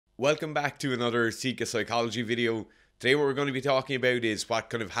Welcome back to another Seek a Psychology video. Today what we're going to be talking about is what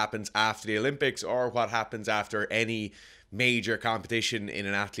kind of happens after the Olympics, or what happens after any major competition in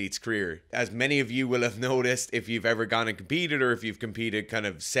an athlete's career. As many of you will have noticed, if you've ever gone and competed, or if you've competed kind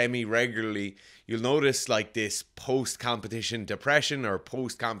of semi-regularly, you'll notice like this post-competition depression or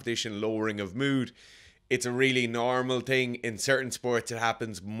post-competition lowering of mood. It's a really normal thing. In certain sports it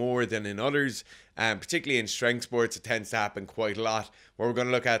happens more than in others, and particularly in strength sports it tends to happen quite a lot. What we're going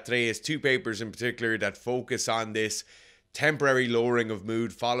to look at today is two papers in particular that focus on this temporary lowering of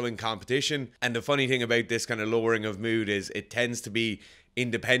mood following competition. And the funny thing about this kind of lowering of mood is it tends to be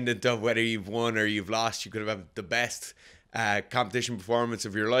independent of whether you've won or you've lost. You could have the best competition performance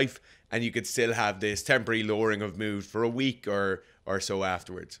of your life and you could still have this temporary lowering of mood for a week or so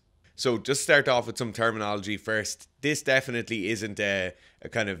afterwards. So just start off with some terminology first. This definitely isn't a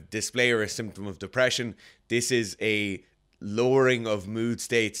kind of display or a symptom of depression. This is a lowering of mood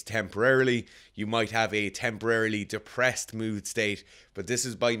states temporarily. You might have a temporarily depressed mood state, but this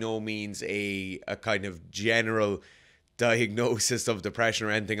is by no means a kind of general diagnosis of depression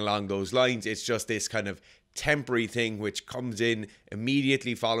or anything along those lines. It's just this kind of temporary thing which comes in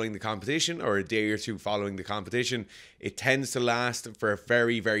immediately following the competition or a day or two following the competition. It tends to last for a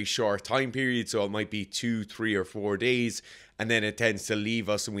very, very short time period, so it might be 2, 3 or 4 days, and then it tends to leave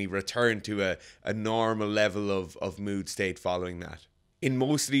us and we return to a normal level of mood state following that. In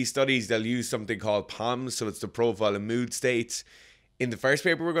most of these studies they'll use something called POMS, so it's the profile of mood states. In the first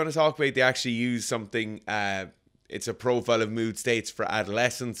paper we're going to talk about, they actually use something it's a profile of mood states for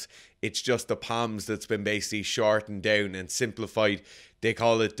adolescents. It's just the POMS that's been basically shortened down and simplified. They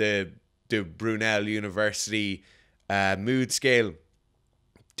call it the Brunel University mood scale.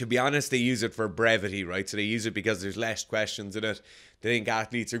 To be honest, they use it for brevity, right? So they use it because there's less questions in it. They think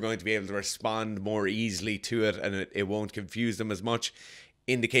athletes are going to be able to respond more easily to it and it won't confuse them as much.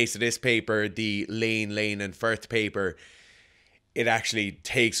 In the case of this paper, the Lane and Firth paper, it actually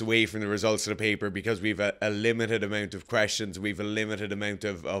takes away from the results of the paper because we've a limited amount of questions, we've a limited amount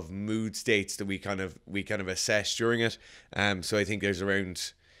of mood states that we kind of assess during it. So I think there's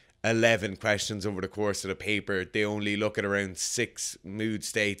around 11 questions over the course of the paper. They only look at around 6 mood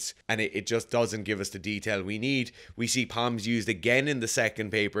states, and it just doesn't give us the detail we need. We see POMS used again in the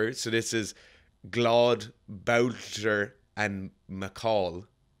second paper. So this is Glaude, Boucher and McCall.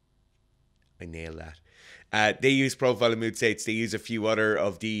 I nailed that. They use profile of mood states. They use a few other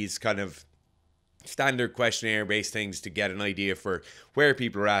of these kind of standard questionnaire based things to get an idea for where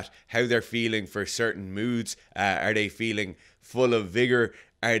people are at, how they're feeling for certain moods. Are they feeling full of vigor?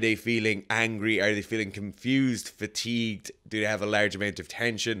 Are they feeling angry? Are they feeling confused, fatigued? Do they have a large amount of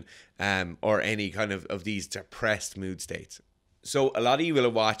tension, or any kind of these depressed mood states? So a lot of you will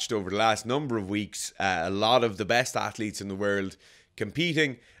have watched over the last number of weeks a lot of the best athletes in the world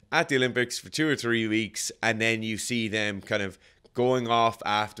competing at the Olympics for 2 or 3 weeks, and then you see them kind of going off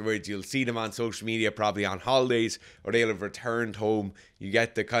afterwards. You'll see them on social media, probably on holidays, or they'll have returned home. You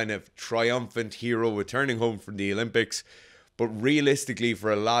get the kind of triumphant hero returning home from the Olympics. But realistically,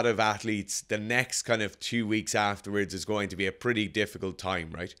 for a lot of athletes, the next kind of 2 weeks afterwards is going to be a pretty difficult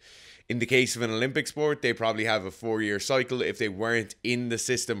time, right? In the case of an Olympic sport, they probably have a 4-year cycle. If they weren't in the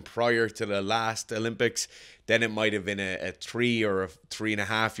system prior to the last Olympics, then it might have been a 3 or a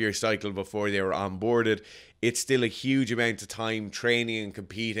 3.5 year cycle before they were onboarded. It's still a huge amount of time training and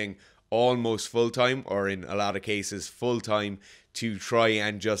competing almost full-time, or in a lot of cases full-time, to try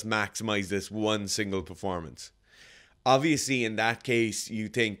and just maximize this one single performance. Obviously, in that case, you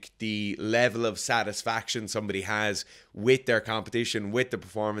think the level of satisfaction somebody has with their competition, with the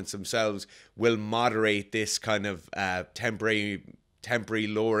performance themselves, will moderate this kind of temporary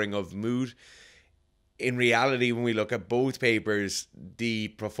lowering of mood. In reality, when we look at both papers, the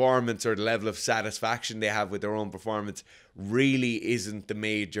performance or the level of satisfaction they have with their own performance really isn't the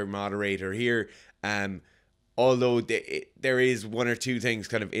major moderator here, although there is 1 or 2 things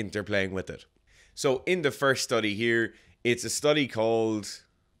kind of interplaying with it. So in the first study here, it's a study called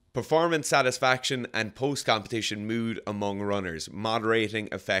Performance Satisfaction and Post-Competition Mood Among Runners, Moderating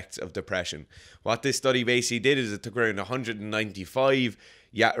Effects of Depression. What this study basically did is it took around 195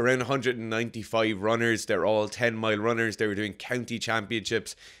 runners. They're all 10-mile runners. They were doing county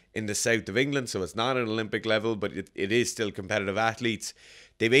championships in the south of England, so it's not at Olympic level, but it is still competitive athletes.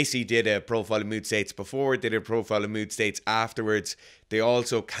 They basically did a profile of mood states before, they did a profile of mood states afterwards. They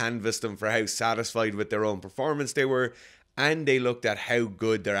also canvassed them for how satisfied with their own performance they were, and they looked at how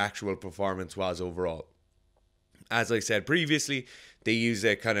good their actual performance was overall. As I said previously, they used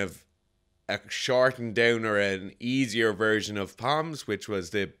a kind of a shortened down or an easier version of POMS, which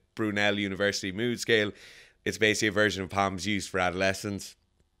was the Brunel University mood scale. It's basically a version of POMS used for adolescents.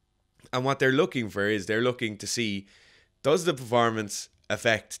 And what they're looking for is they're looking to see, does the performance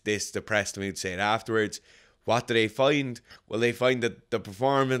affect this depressed mood state afterwards? What do they find? Well, they find that the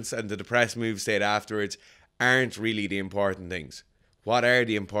performance and the depressed mood state afterwards aren't really the important things. What are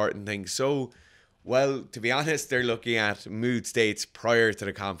the important things? So, well, to be honest, they're looking at mood states prior to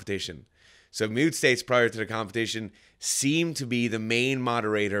the competition. So mood states prior to the competition seem to be the main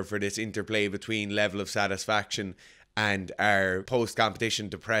moderator for this interplay between level of satisfaction and our post-competition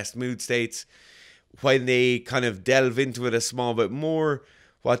depressed mood states. When they kind of delve into it a small bit more,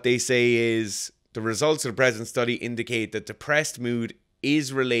 what they say is the results of the present study indicate that depressed mood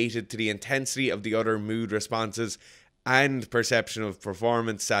is related to the intensity of the other mood responses and perception of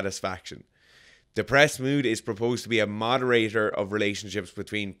performance satisfaction. Depressed mood is proposed to be a moderator of relationships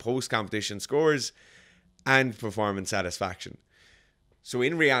between post-competition scores and performance satisfaction. So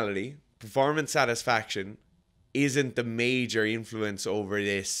in reality, performance satisfaction isn't the major influence over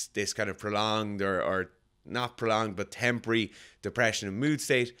this kind of prolonged or not prolonged but temporary depression and mood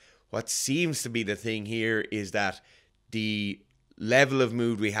state. What seems to be the thing here is that the level of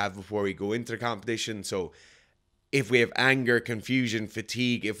mood we have before we go into the competition, so if we have anger, confusion,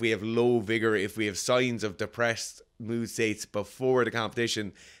 fatigue, if we have low vigor, if we have signs of depressed mood states before the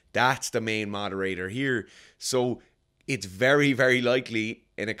competition, that's the main moderator here. So it's very, very likely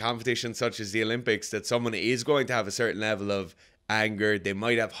in a competition such as the Olympics that someone is going to have a certain level of anger. They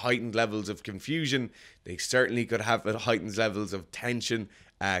might have heightened levels of confusion. They certainly could have heightened levels of tension,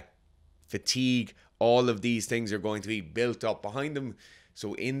 fatigue. All of these things are going to be built up behind them.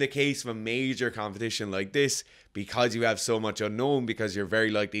 So in the case of a major competition like this, because you have so much unknown, because you're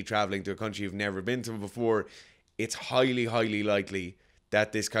very likely traveling to a country you've never been to before, it's highly, highly likely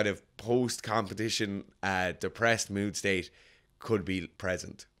that this kind of post-competition depressed mood state could be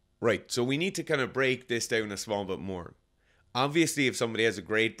present. Right, so we need to kind of break this down a small bit more. Obviously, if somebody has a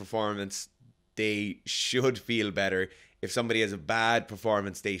great performance, they should feel better. If somebody has a bad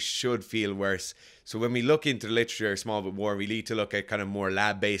performance, they should feel worse. So when we look into the literature a small bit more, we need to look at kind of more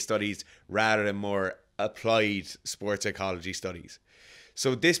lab-based studies rather than more applied sports psychology studies.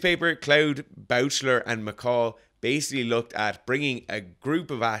 So this paper, Cloud, Bouchler and McCall basically looked at bringing a group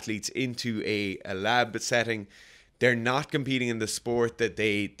of athletes into a lab setting. They're not competing in the sport that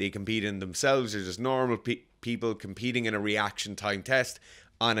they compete in themselves. They're just normal people competing in a reaction time test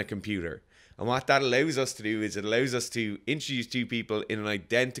on a computer. And what that allows us to do is it allows us to introduce two people in an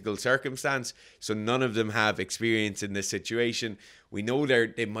identical circumstance, so none of them have experience in this situation. We know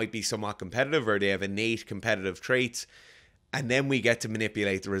they might be somewhat competitive or they have innate competitive traits, and then we get to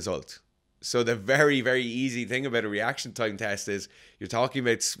manipulate the result. So the very, very easy thing about a reaction time test is you're talking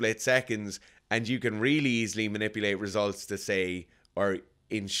about split seconds, and you can really easily manipulate results to say or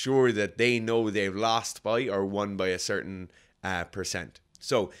ensure that they know they've lost by or won by a certain percent.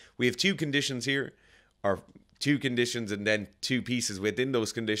 So we have two conditions here, or two conditions and then two pieces within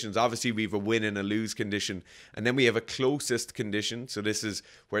those conditions. Obviously, we have a win and a lose condition, and then we have a closest condition. So this is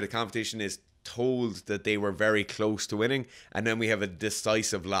where the competition is told that they were very close to winning, and then we have a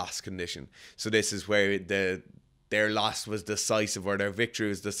decisive loss condition. So this is where their loss was decisive or their victory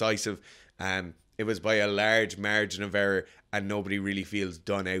was decisive. It was by a large margin of error, and nobody really feels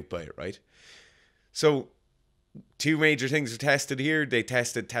done out by it, right? So two major things were tested here. They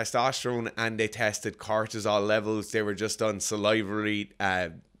tested testosterone and they tested cortisol levels. They were just done salivary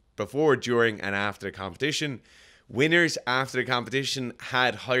before, during, and after the competition. Winners after the competition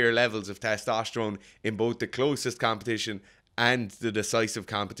had higher levels of testosterone in both the closest competition and the decisive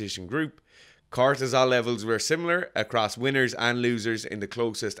competition group. Cortisol levels were similar across winners and losers in the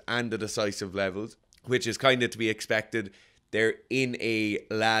closest and the decisive levels, which is kind of to be expected. They're in a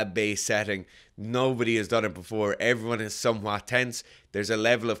lab-based setting. Nobody has done it before. Everyone is somewhat tense. There's a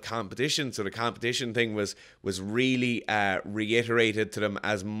level of competition. So the competition thing was really reiterated to them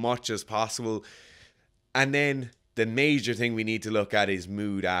as much as possible. And then the major thing we need to look at is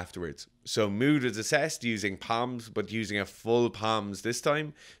mood afterwards. So mood was assessed using POMS, but using a full POMS this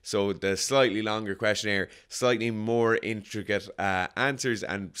time. So the slightly longer questionnaire, slightly more intricate answers,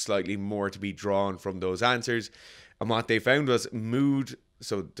 and slightly more to be drawn from those answers. And what they found was mood,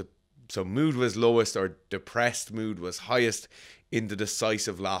 so mood was lowest, or depressed mood was highest in the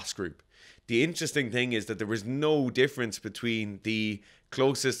decisive loss group. The interesting thing is that there was no difference between the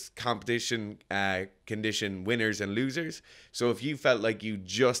closest competition condition winners and losers. So if you felt like you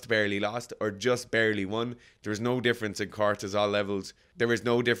just barely lost or just barely won, there was no difference in cortisol levels. There was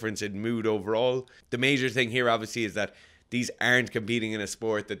no difference in mood overall. The major thing here obviously is that these aren't competing in a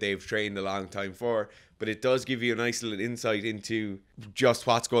sport that they've trained a long time for, but it does give you a nice little insight into just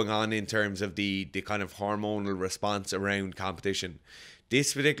what's going on in terms of the kind of hormonal response around competition.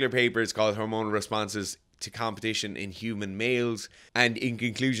 This particular paper is called Hormonal Responses to Competition in Human Males. And in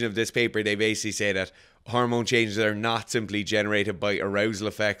conclusion of this paper, they basically say that hormone changes are not simply generated by arousal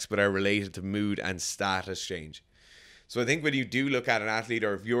effects, but are related to mood and status change. So I think when you do look at an athlete,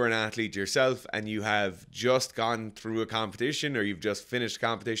 or if you're an athlete yourself and you have just gone through a competition or you've just finished a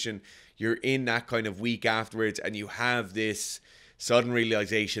competition, you're in that kind of week afterwards and you have this sudden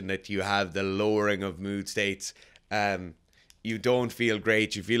realization that you have the lowering of mood states. You don't feel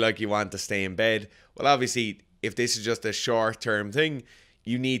great. You feel like you want to stay in bed. Well, obviously, if this is just a short-term thing,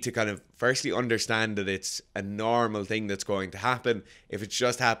 you need to kind of firstly understand that it's a normal thing that's going to happen. If it's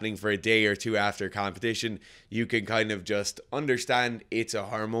just happening for a day or two after competition, you can kind of just understand it's a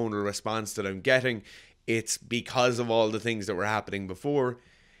hormonal response that I'm getting. It's because of all the things that were happening before.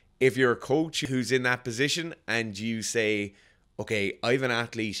 If you're a coach who's in that position and you say, okay, I have an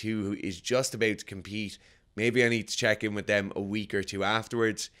athlete who is just about to compete, maybe I need to check in with them a week or two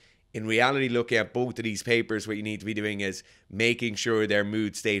afterwards. In reality, looking at both of these papers, what you need to be doing is making sure their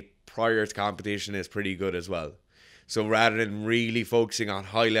mood state prior to competition is pretty good as well. So rather than really focusing on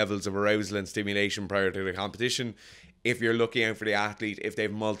high levels of arousal and stimulation prior to the competition, if you're looking out for the athlete, if they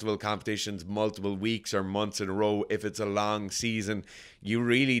have multiple competitions, multiple weeks or months in a row, if it's a long season, you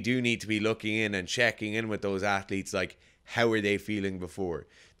really do need to be looking in and checking in with those athletes, like how are they feeling before?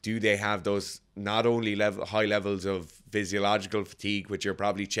 Do they have those not only high levels of physiological fatigue, which you're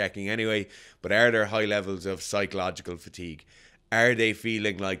probably checking anyway, but are there high levels of psychological fatigue? Are they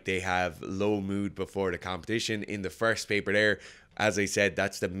feeling like they have low mood before the competition? In the first paper there, as I said,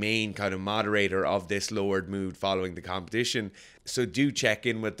 that's the main kind of moderator of this lowered mood following the competition. So do check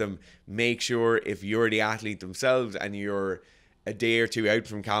in with them. Make sure if you're the athlete themselves and you're a day or two out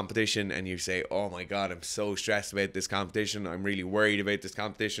from competition and you say, oh my God, I'm so stressed about this competition. I'm really worried about this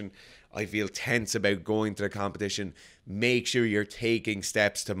competition. I feel tense about going to the competition. Make sure you're taking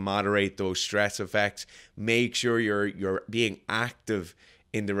steps to moderate those stress effects. Make sure you're being active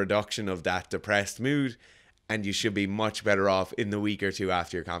in the reduction of that depressed mood, and you should be much better off in the week or two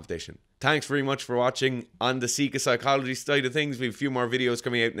after your competition. Thanks very much for watching. On the Seeker Psychology side of things, we have a few more videos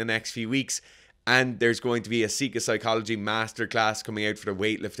coming out in the next few weeks. And there's going to be a Seeker Psychology masterclass coming out for the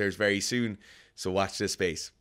weightlifters very soon. So watch this space.